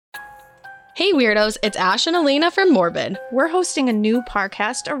Hey weirdos, it's Ash and Elena from Morbid. We're hosting a new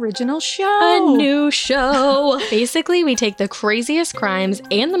Parcast original show. A new show. Basically, we take the craziest crimes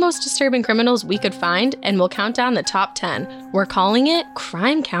and the most disturbing criminals we could find, and we'll count down the top 10. We're calling it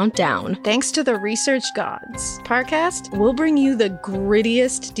Crime Countdown. Thanks to the research gods, Parcast will bring you the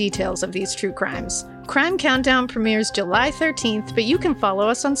grittiest details of these true crimes. Crime Countdown premieres July 13th, but you can follow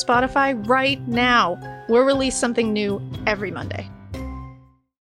us on Spotify right now. We'll release something new every Monday.